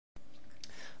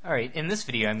Alright, in this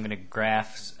video I'm going to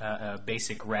graph a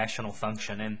basic rational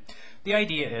function, and the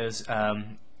idea is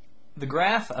the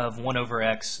graph of 1 over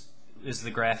x is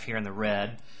the graph here in the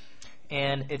red,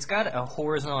 and it's got a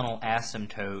horizontal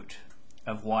asymptote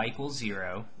of y equals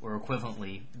 0, or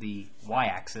equivalently the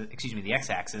y-axis, the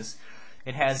x-axis.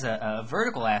 It has a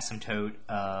vertical asymptote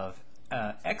of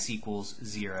x equals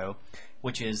 0,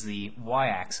 which is the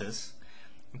y-axis.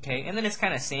 Okay, and then it's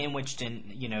kind of sandwiched in,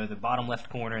 the bottom left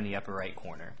corner and the upper right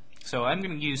corner. So I'm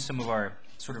going to use some of our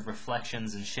sort of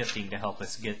reflections and shifting to help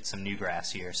us get some new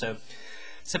graphs here. So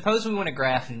suppose we want to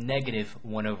graph negative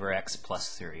 1 over x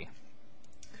plus 3.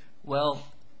 Well,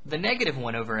 the negative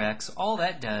 1 over x, all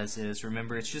that does is,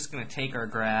 remember, it's just going to take our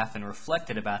graph and reflect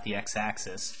it about the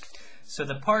x-axis. So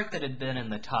the part that had been in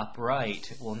the top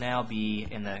right will now be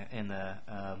in the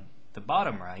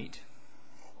bottom right.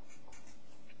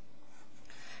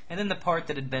 And then the part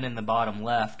that had been in the bottom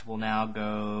left will now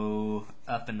go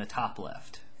up in the top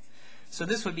left. So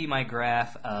this would be my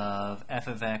graph of f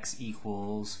of x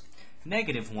equals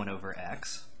negative 1 over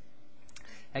x.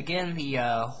 Again, the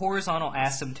horizontal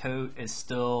asymptote is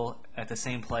still at the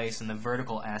same place, and the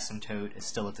vertical asymptote is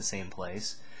still at the same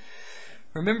place.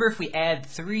 Remember, if we add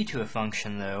 3 to a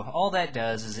function, though, all that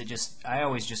does is I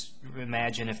always just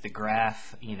imagine if the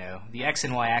graph, the x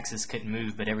and y axis couldn't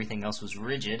move, but everything else was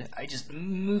rigid, I just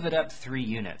move it up 3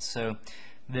 units. So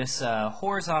this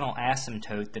horizontal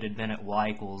asymptote that had been at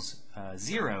y equals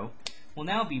 0 will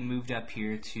now be moved up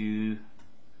here to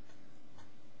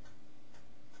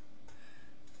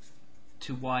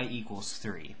y equals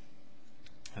 3.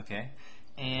 Okay,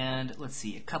 and let's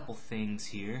see, a couple things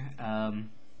here.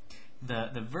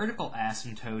 The vertical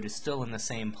asymptote is still in the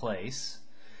same place.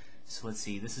 So let's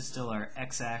see, this is still our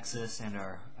x-axis and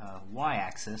our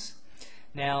y-axis.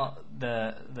 Now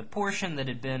the portion that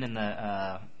had been in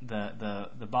the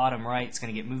bottom right is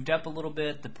going to get moved up a little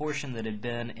bit. The portion that had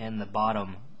been in the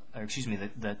bottom, or excuse me,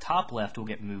 the top left will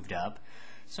get moved up.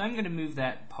 So I'm going to move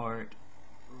that part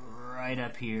right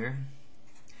up here.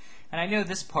 And I know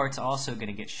this part's also going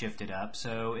to get shifted up,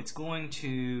 so it's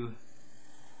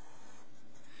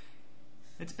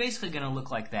basically going to look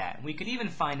like that. We could even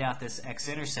find out this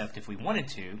x-intercept if we wanted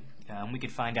to. We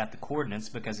could find out the coordinates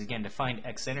because, again, to find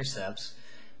x-intercepts,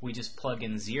 we just plug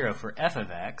in 0 for f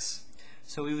of x.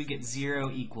 So we would get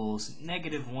 0 equals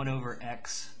negative 1 over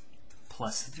x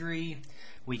plus 3.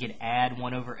 We could add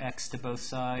 1 over x to both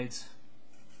sides.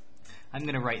 I'm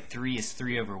going to write 3 as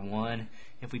 3 over 1.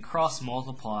 If we cross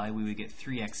multiply, we would get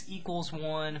 3x equals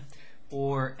 1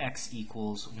 or x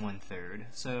equals 1/3.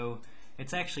 So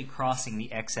it's actually crossing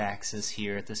the x-axis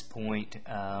here at this point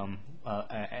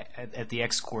at the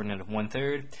x-coordinate of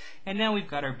 1/3. And now we've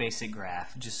got our basic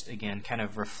graph. Just, again, kind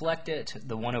of reflect it,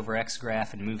 the 1 over x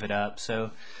graph, and move it up. So,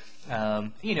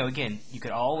 again, you could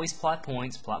always plot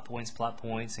points,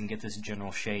 and get this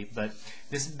general shape. But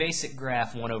this basic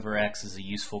graph, 1 over x, is a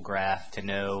useful graph to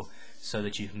know so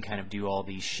that you can kind of do all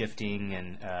these shifting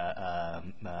and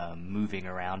moving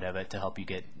around of it to help you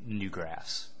get new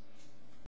graphs.